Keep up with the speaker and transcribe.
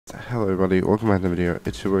Hello everybody, welcome back to the video.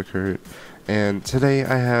 It's your boy Kurt, and today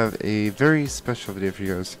I have a very special video for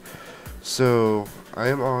you guys. So, I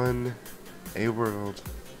am on a world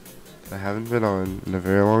that I haven't been on in a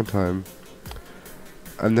very long time.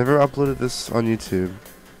 I've never uploaded this on YouTube,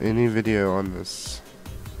 any video on this.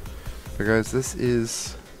 But guys, this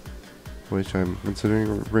is, which I'm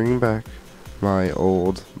considering bringing back, my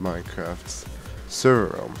old Minecraft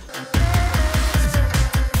server realm.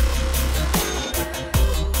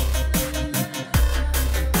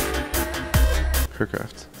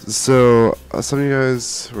 KurtKraft. So some of you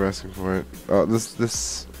guys were asking for it.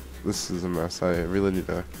 This is a mess. I really need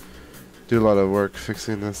to do a lot of work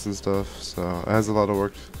fixing this and stuff. So it has a lot of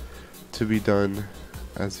work to be done,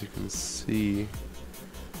 as you can see.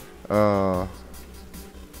 There's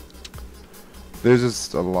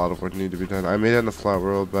just a lot of work need to be done. I made it in a flat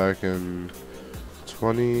world back in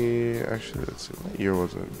actually, let's see, what year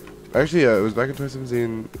was it? Actually, yeah, it was back in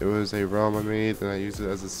 2017. It was a ROM I made, and I used it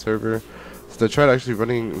as a server. So I tried actually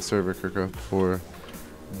running the server KurtKraft before,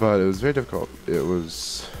 but it was very difficult. It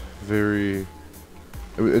was very,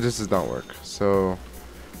 it just does not work. So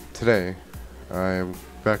today, I am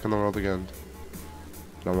back in the world again.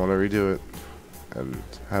 I want to redo it and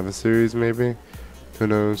have a series maybe, who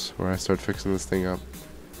knows, where I start fixing this thing up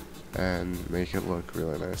and make it look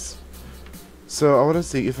really nice. So I want to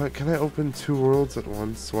see if can I open two worlds at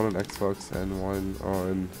once, one on Xbox and one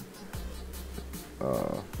on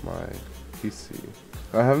my PC.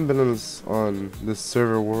 I haven't been on this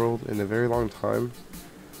server world in a very long time.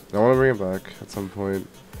 I want to bring it back at some point.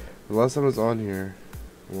 The last time I was on here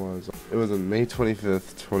was on May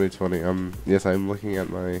 25th, 2020. Yes, I'm looking at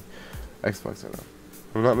my Xbox right now.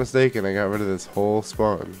 If I'm not mistaken, I got rid of this whole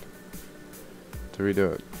spawn to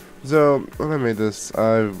redo it. So when I made this,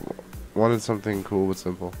 I wanted something cool but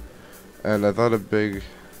simple, and I thought a big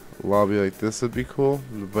lobby like this would be cool,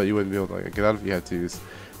 but you wouldn't be able to get out of it. You had to use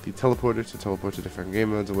the teleporter to teleport to different game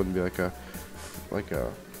modes. It wouldn't be like a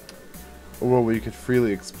world where you could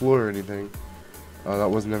freely explore or anything.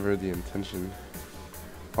 That was never the intention.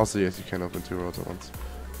 Also, yes, you can open two worlds at once,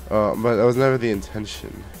 but that was never the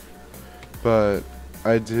intention. But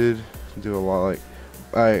I did do a lot.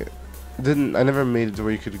 I never made it to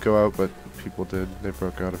where you could go out, but people did. They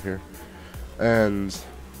broke out of here, and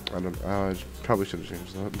I probably should have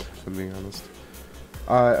changed that, if I'm being honest.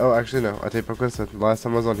 Oh, actually no, I take back what I said. The last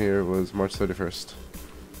time I was on here was March 31st,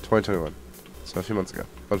 2021. So a few months ago,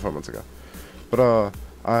 about 4 months ago. But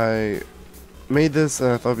I made this,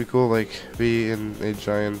 and I thought it'd be cool, be in a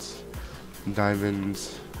giant diamond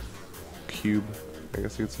cube, I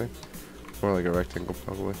guess you could say. More like a rectangle,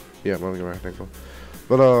 probably. Yeah, more like a rectangle.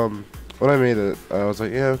 But when I made it, I was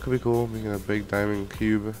like, yeah, it could be cool, making a big diamond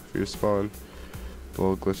cube for your spawn. A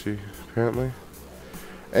little glitchy, apparently.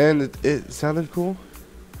 And it sounded cool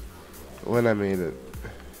when I made it.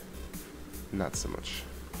 Not so much.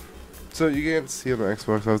 So you can't see on the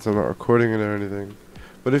Xbox, obviously I'm not recording it or anything.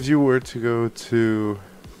 But if you were to go to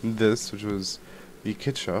this, which was the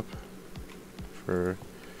kit shop for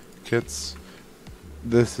kits,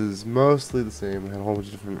 this is mostly the same. I had a whole bunch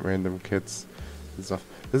of different random kits and stuff.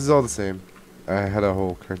 This is all the same. I had a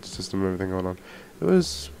whole character system and everything going on. It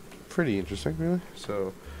was pretty interesting, really.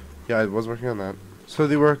 So yeah, I was working on that. So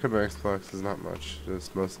the work on my Xbox is not much,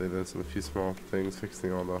 just mostly this and a few small things,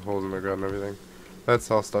 fixing all the holes in the ground and everything. That's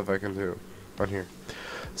all stuff I can do on here.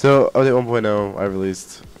 So update 1.0 I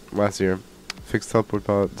released last year. Fixed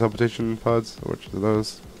teleportation pods, which are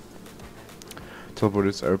those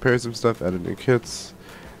teleporters. I repaired some stuff, added new kits,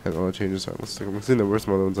 and all the changes are listed. I'm seeing the worst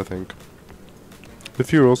ones, I think. The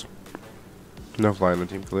few rules: no flying on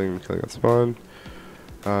team killing on spawn.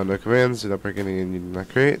 No commands, do not break anything you do not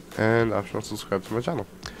create, and optional subscribe to my channel.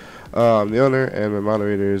 The owner and my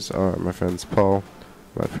moderators are my friends Paul,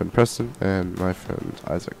 my friend Preston, and my friend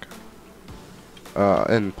Isaac.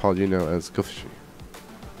 And Paul you know as Goofy.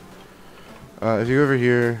 If you go over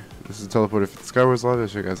here, this is a teleporter for the Skywars lobby. I'll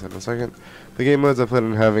show you guys that in a second. The game modes I plan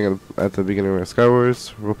on having at the beginning of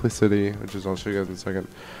Skywars, Roleplay City, which is I'll show you guys in a second.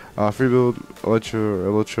 Free build,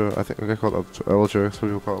 Elytra, I think I call it Elytra, some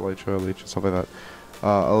people call it Elytra, stuff like that.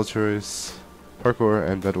 Elytra's parkour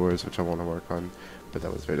and bed wars, which I want to work on, but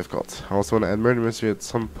that was very difficult. I also want to add murder mystery at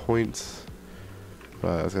some point,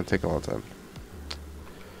 but it's going to take a long time.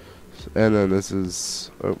 And then this is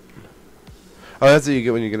that's what you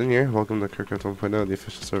get when you get in here. Welcome to KurtKraft 1.0, the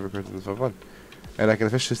official server of Cartoons 5.1. And I can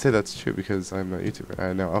officially say that's true because I'm a YouTuber.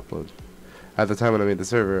 I now upload. At the time when I made the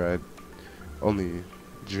server, I only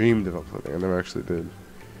dreamed of uploading. I never actually did.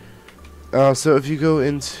 So if you go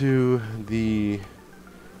into the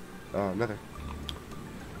Nether,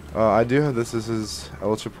 I do have this. This is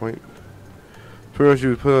Elytra Point. Pretty much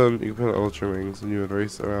you can put on ultra wings and you would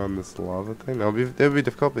race around this lava thing. That would be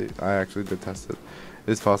difficult, but I actually did test it.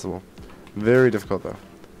 It's possible. Very difficult though.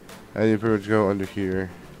 And you pretty much go under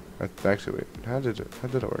here. Actually, wait, how did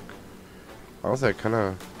it work? Honestly, I kind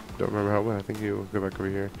of don't remember how it went. I think you go back over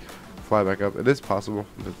here, fly back up. It is possible,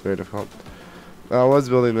 but it's very difficult. I was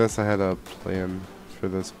building this. I had a plan for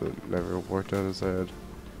this, but it never worked out as I had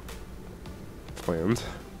planned.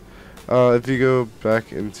 If you go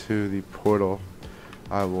back into the portal,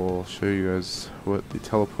 I will show you guys what the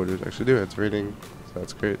teleporters actually do. It's raining, so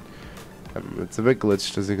that's great. It's a bit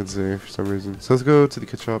glitched, as you can see, for some reason. So let's go to the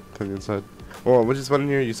kit shop on the inside. Well, once you spawn in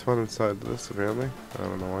here, you spawn inside this, apparently. I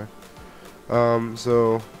don't know why.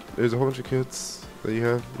 So there's a whole bunch of kits that you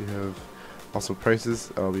have. You have also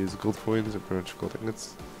prices. I'll use gold coins or pretty much gold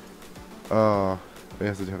ingots. I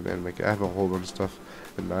guess I do have an anime kit. I have a whole bunch of stuff,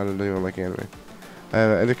 and I don't even like anime. I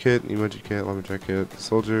have an ender kit, emoji kit, lumberjack kit,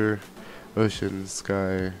 soldier, ocean,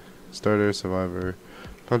 sky, starter, survivor,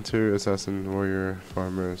 hunter, assassin, warrior,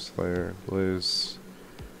 farmer, slayer, blaze,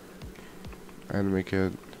 anime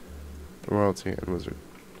kit, royalty, and wizard.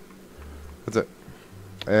 That's it.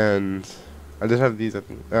 And I did have these, I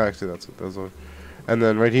think. Oh, actually, that's what those are. And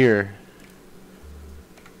then right here,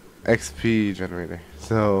 XP generator.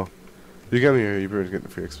 So you come here, you pretty much get the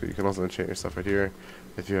free XP. You can also enchant your stuff right here.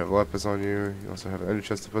 If you have lapis on you, you also have an ender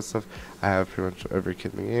chest to put stuff. I have pretty much every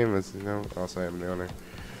kit in the game, as you know. Also, I am the owner.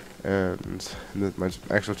 And my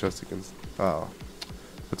actual chest, you can.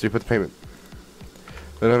 But you put the payment.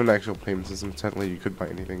 They don't have an actual payment system. Technically, you could buy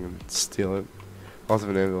anything and steal it. Also,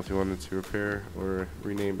 have an anvil if you wanted to repair or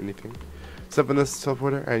rename anything. Step in this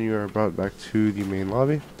teleporter, and you are brought back to the main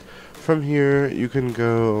lobby. From here, you can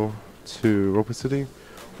go to Roleplay City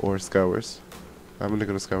or Skywars. I'm gonna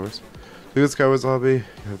go to Skywars. So you go to Skywars lobby.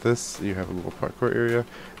 You have this. You have a little parkour area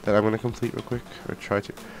that I'm gonna complete real quick, or try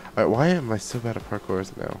to. Alright, why am I so bad at parkour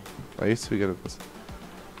now? I used to be good at this.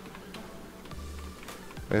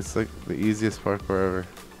 It's like the easiest parkour ever.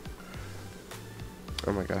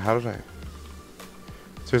 Oh my god, how did I?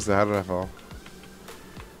 Seriously, how did I fall?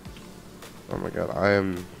 Oh my god, I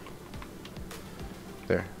am...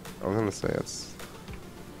 There. I'm gonna say it's...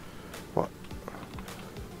 What?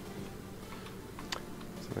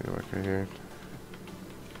 Something like right here.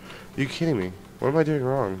 Are you kidding me? What am I doing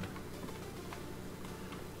wrong?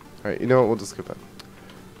 Alright, you know what, we'll just skip that.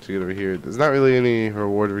 To get over here. There's not really any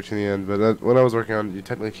reward reaching the end, but when I was working on it, you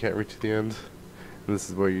technically can't reach the end. And this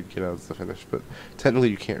is where you'd get out of the finish, but technically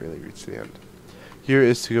you can't really reach the end. Here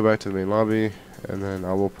is to go back to the main lobby, and then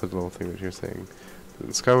I will put a little thing right here saying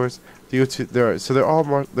Skywars.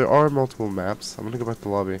 There are multiple maps. I'm gonna go back to the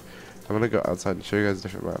lobby. I'm gonna go outside and show you guys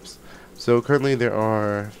different maps. So currently there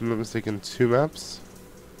are, if I'm not mistaken, 2 maps.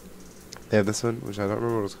 They have this one, which I don't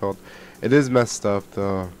remember what it's called. It is messed up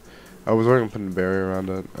though. I was working on putting a barrier around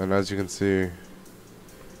it, and as you can see,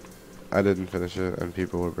 I didn't finish it, and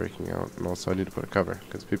people were breaking out. And also, I need to put a cover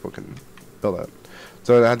because people can build out.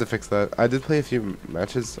 So I had to fix that. I did play a few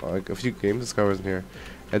matches, like a few games of Skywars in here.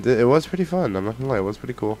 It was pretty fun. I'm not gonna lie, it was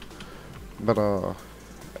pretty cool. But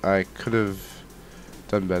I could have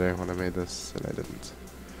done better when I made this, and I didn't.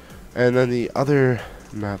 And then the other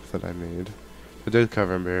map that I made, I did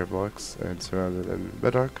cover in barrier blocks and surrounded in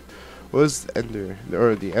bedrock, was Ender,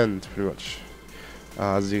 or the end, pretty much.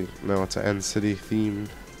 As you know, it's an end city theme.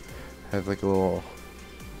 Have like a little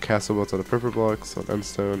castle built out of purple blocks on end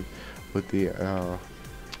stone, with the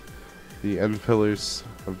end pillars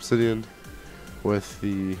of obsidian, with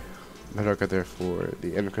the bedrock out there for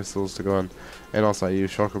the end crystals to go on, and also I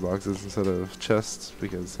use shulker boxes instead of chests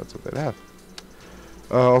because that's what they'd have.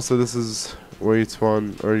 Also, this is where you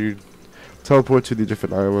spawn, or you teleport to the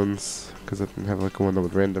different islands, because I didn't have like one that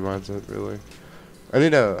would randomize it, really. I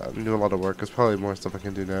need to do a lot of work. There's probably more stuff I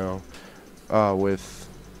can do now with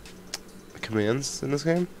commands in this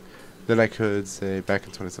game than I could, say, back in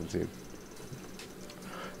 2017.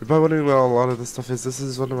 You're probably wondering what a lot of this stuff is. This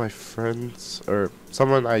is one of my friends, or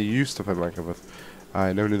someone I used to play Minecraft with.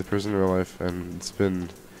 I never knew the person in real life, and it's been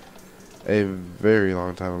a very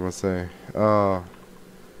long time, I must say.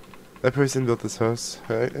 That person built this house.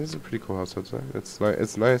 It's a pretty cool house, I'd say.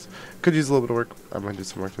 It's nice. Could use a little bit of work. I might do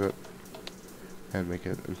some work to it and make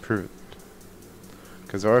it, improve it.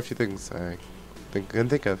 Because there are a few things I can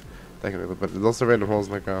think of that can do it, but there's also random holes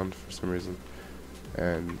in the ground for some reason.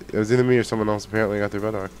 And it was either me or someone else apparently got their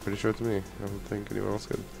bedrock. Pretty sure it's me. I don't think anyone else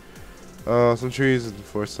could. Some trees and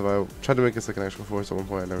forest stuff. I tried to make this like an actual forest at one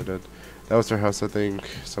point. I never did. That was their house, I think.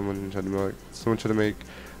 Someone tried to make.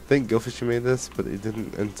 I think Gilfishy made this, but it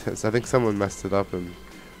didn't. I think someone messed it up and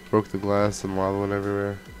broke the glass and lava went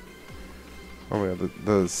everywhere. Oh my god,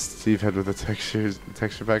 the Steve head with the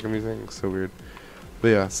texture pack I'm using. So weird. But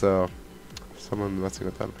yeah, so someone messing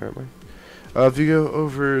with that apparently. If you go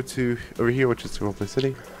over here, which is Roleplay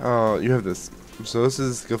City, you have this. So this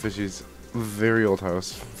is Skillfishy's very old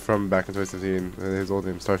house from back in 2017. His old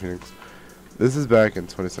name, Star Phoenix. This is back in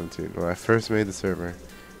 2017 when I first made the server.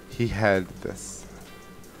 He had this,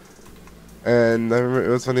 and I remember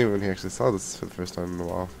it was funny when he actually saw this for the first time in a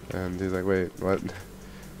while, and he's like, "Wait, what?"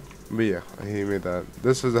 But yeah, he made that.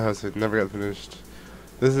 This was a house that never got finished.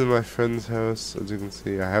 This is my friend's house, as you can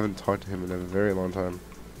see. I haven't talked to him in a very long time.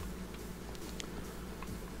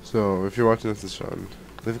 So if you're watching this, Sean,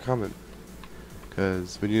 leave a comment,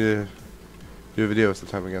 because we need to do a video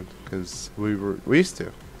sometime again, because we used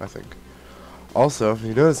to, I think. Also, if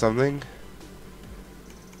you notice something,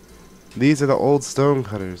 these are the old stone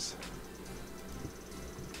cutters.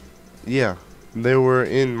 Yeah, they were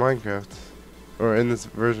in Minecraft, or in this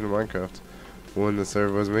version of Minecraft, when the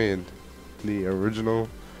server was made. The original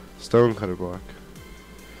stone cutter block.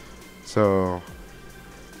 So,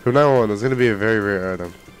 from now on, there's going to be a very rare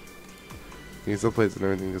item. You can still play it and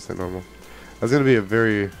everything just like normal. That's going to be a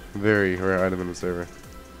very, very rare item in the server.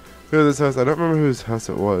 Look at this house. I don't remember whose house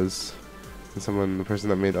it was. The person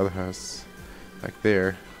that made the other house back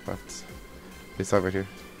there left. They saw right here.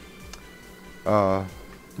 I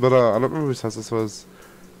don't remember whose house this was.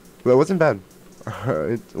 But it wasn't bad.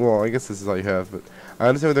 Well, I guess this is all you have, but I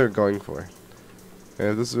understand what they're going for.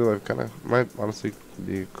 And this is really might honestly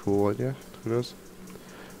be a cool idea. Who knows?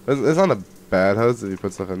 It's not a bad house if you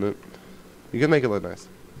put stuff in it. You can make it look nice.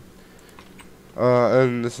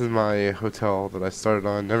 And this is my hotel that I started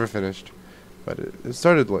on, never finished, but it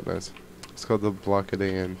started to look nice. It's called the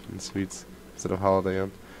Blockaday Inn and Suites instead of Holiday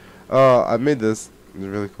Inn. I made this. It's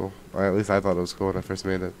really cool. At least I thought it was cool when I first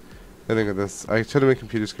made it. Then look at this. I tried to make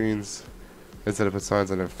computer screens instead of put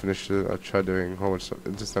signs. I never finished it. I tried doing a whole bunch of stuff.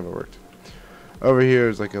 It just never worked. Over here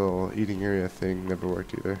is like a little eating area thing. Never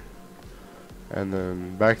worked either. And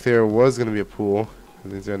then back there was going to be a pool. I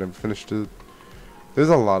never finished it. There's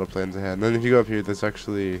a lot of plans I had. And then if you go up here, there's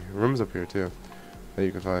actually rooms up here too that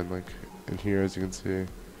you can find. Like in here, as you can see,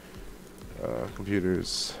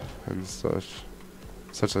 computers and stuff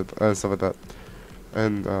like that.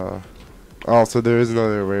 And also there is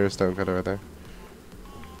another rare stone cutter right there.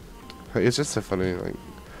 Like, it's just so funny. Like,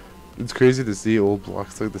 it's crazy to see old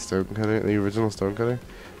blocks like the stone cutter, the original stone cutter,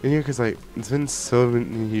 in here, because like it's been so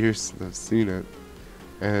many years since I've seen it,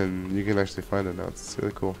 and you can actually find it now. It's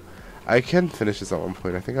really cool. I can finish this at one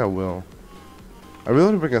point. I think I will. I really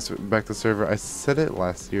want to bring us back to the server. I said it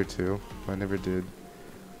last year too, but I never did.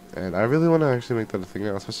 And I really want to actually make that a thing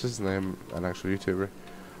now, especially since I'm an actual YouTuber.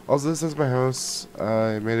 Also, this is my house.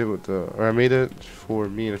 I made it for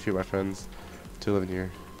me and a few of my friends to live in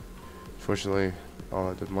here. Fortunately, all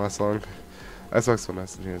that didn't last long. That's why it's so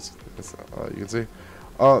nice in here. That's all you can see.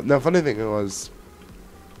 Now, funny thing was,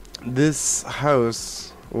 this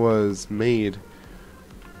house was made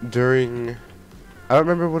during, I don't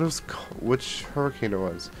remember what it was which hurricane it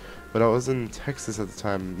was, but I was in Texas at the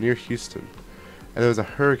time, near Houston, and there was a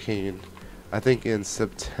hurricane, I think in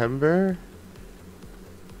September,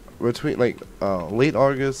 between like late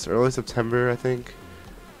August, early September, I think,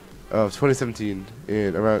 of 2017,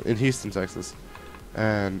 in Houston, Texas,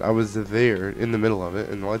 and I was there in the middle of it,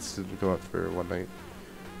 and the lights didn't go out for one night.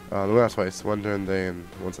 They went out twice, one during the day and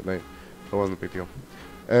once at night. So it wasn't a big deal.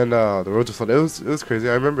 And the roads were flooded. It was crazy.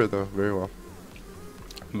 I remember it though very well.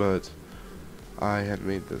 But I had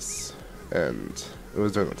made this, and it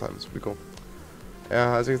was during that time. It's pretty cool.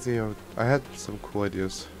 Yeah, as you can see, I had some cool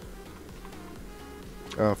ideas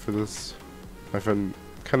for this. My friend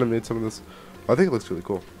kind of made some of this. I think it looks really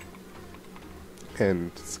cool,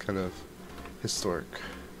 and it's kind of historic.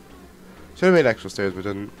 Should have made actual stairs, but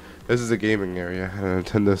didn't. This is a gaming area. I had a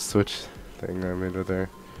Nintendo Switch thing I made right there.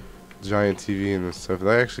 Giant TV and stuff.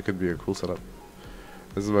 That actually could be a cool setup.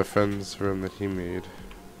 This is my friend's room that he made.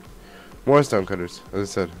 More stone cutters. As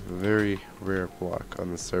I said, very rare block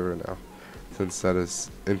on the server now, since that is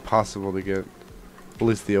impossible to get. At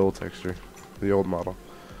least the old texture, the old model.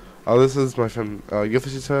 This is my friend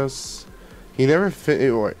Gilfish's house. He never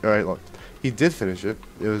finished. Alright, look. He did finish it.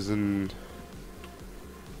 It was in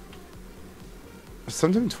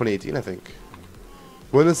sometime in 2018, I think,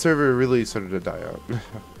 when the server really started to die out.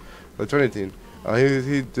 Like 2018.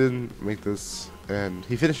 He did make this, and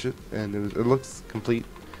he finished it, and it looks complete,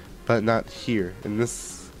 but not here in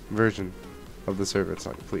this version of the server. It's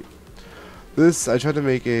not complete. This I tried to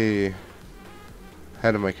make a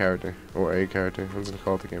head of my character, or a character. I'm gonna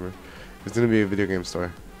call it the gamer. It's gonna be a video game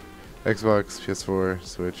store. Xbox, PS4,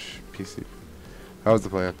 Switch, PC. That was the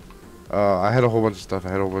plan. I had a whole bunch of stuff. I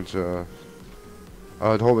had a whole bunch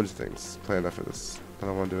of things planned out for this. I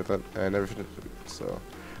don't want to do with that. And I never finished it. So,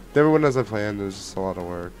 never went as I planned. It was just a lot of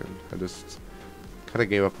work, and I just kind of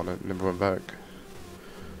gave up on it and never went back.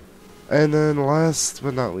 And then last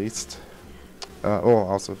but not least,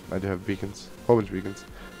 also I do have beacons, a whole bunch of beacons.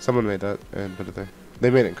 Someone made that and put it there. They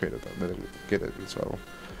made it and created that. They didn't get it in survival.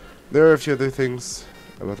 There are a few other things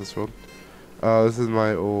about this world. This is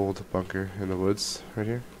my old bunker in the woods right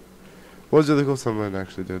here. It was really cool. Someone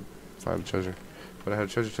actually did find treasure, but I had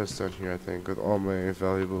a treasure chest down here, I think, with all my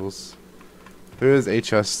valuables. There is a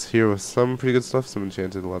chest here with some pretty good stuff, some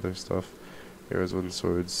enchanted leather stuff. Here is wooden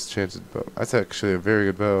swords, enchanted bow. That's actually a very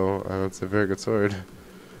good bow. It's a very good sword.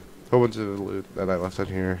 A whole bunch of loot that I left down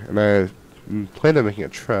here, and I planned on making a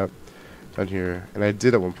trap down here, and I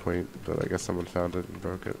did at one point, but I guess someone found it and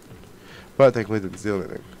broke it. But thankfully didn't steal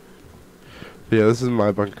anything. But yeah, this is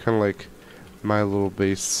my bunker, kind of like my little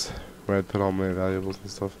base where I'd put all my valuables and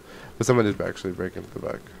stuff. But someone did actually break into the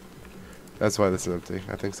back. That's why this is empty.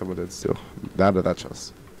 I think someone did steal out of that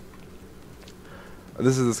chest.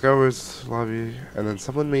 This is the Skywars lobby, and then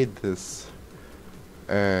someone made this,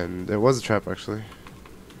 and it was a trap actually.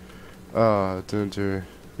 TNT.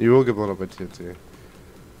 You will get blown up by TNT.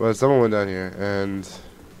 But someone went down here, and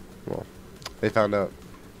well, they found out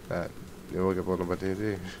that you will get blown up by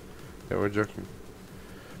TNT. They were joking.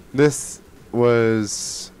 This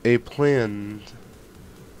was a planned.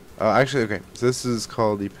 Actually, okay. So this is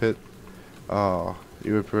called the pit.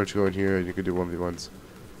 You would pretty much go in here, and you could do 1v1s.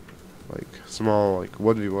 Like small, like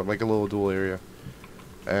 1v1, like a little duel area,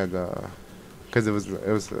 and because it was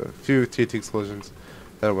a few TNT explosions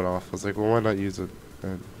that went off. I was like, well, why not use it?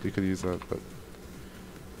 And you could use that, but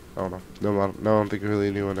I don't know. No, I don't think really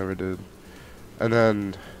anyone ever did. And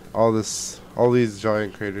then all these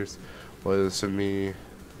giant craters was from me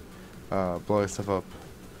blowing stuff up,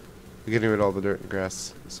 getting rid of all the dirt and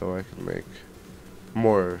grass, so I can make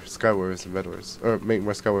more Skywars and Bedwars, or make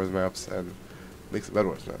more Skywars maps and make some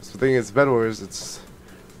Bedwars maps. The thing is, Bedwars, it's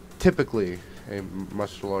typically a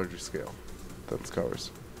much larger scale than Skywars.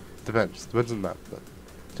 Depends on the map, but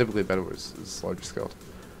typically Bedwars is larger scaled.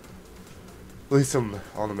 At least on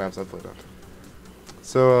all the maps I've played on.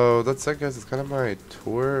 So that's it, guys. It's kind of my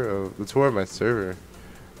tour of my server.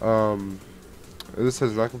 This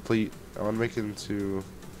is not complete. I want to make it into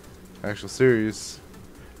an actual series.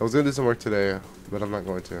 I was gonna do some work today, but I'm not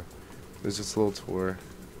going to. It's just a little tour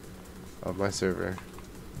of my server.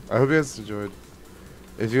 I hope you guys enjoyed.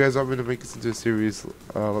 If you guys want me to make this into a series,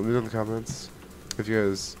 let me know in the comments. If you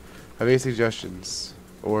guys have any suggestions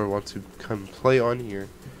or want to come play on here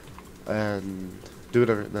and do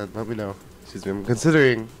whatever, then let me know. Excuse me. I'm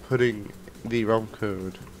considering putting the realm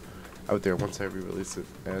code out there once I re-release it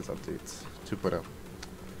as updates 2.0,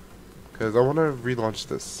 because I want to relaunch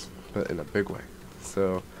this, but in a big way.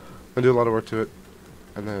 So I'm gonna do a lot of work to it,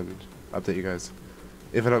 and then update you guys.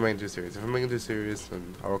 If I don't make it into a series, if I'm making it into a series,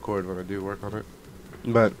 then I'll record when I do work on it.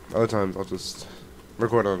 But other times I'll just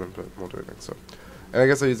record on it, but won't do anything. So, and I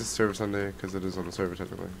guess I'll use this server Sunday because it is on the server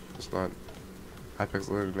technically. It's not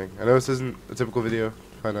Hypixel or anything. I know this isn't a typical video,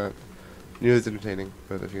 find out nearly as entertaining,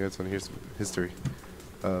 but if you guys want to hear some history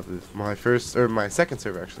of my second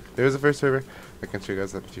server actually. There's a first server. I can show you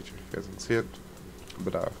guys that in the future if you guys want to see it.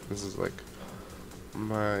 But this is like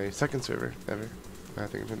my second server ever. I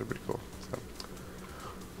think it turned out pretty cool.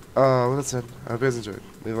 So, with that said, I hope you guys enjoyed.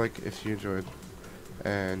 Leave a like if you enjoyed,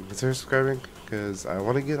 and consider subscribing because I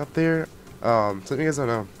want to get up there. Something you guys don't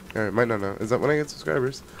know, or might not know, is that when I get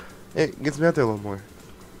subscribers, it gets me out there a little more.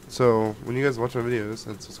 So when you guys watch my videos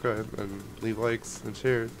and subscribe and leave likes and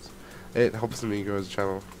shares, it helps me grow as a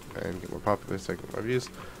channel and get more popular, so I get more views,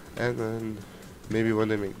 and then maybe one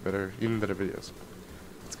day make even better videos.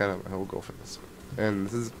 It's kind of my whole goal for this, and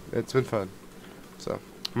it's been fun. So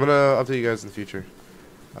I'm gonna update you guys in the future,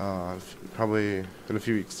 probably in a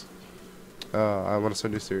few weeks. I want to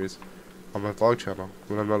start a new series on my vlog channel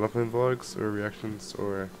when I'm not uploading vlogs or reactions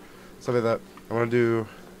or stuff like that. I want to do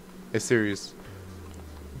a series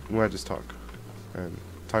where I just talk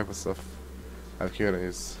about stuff, have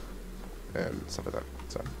Q&As and stuff like that.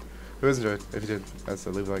 So, if you guys enjoyed, if you did, as I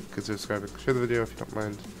said, leave a like, consider subscribing, share the video if you don't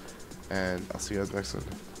mind, and I'll see you guys next one.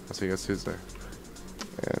 I'll see you guys Tuesday.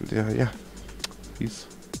 And yeah, peace.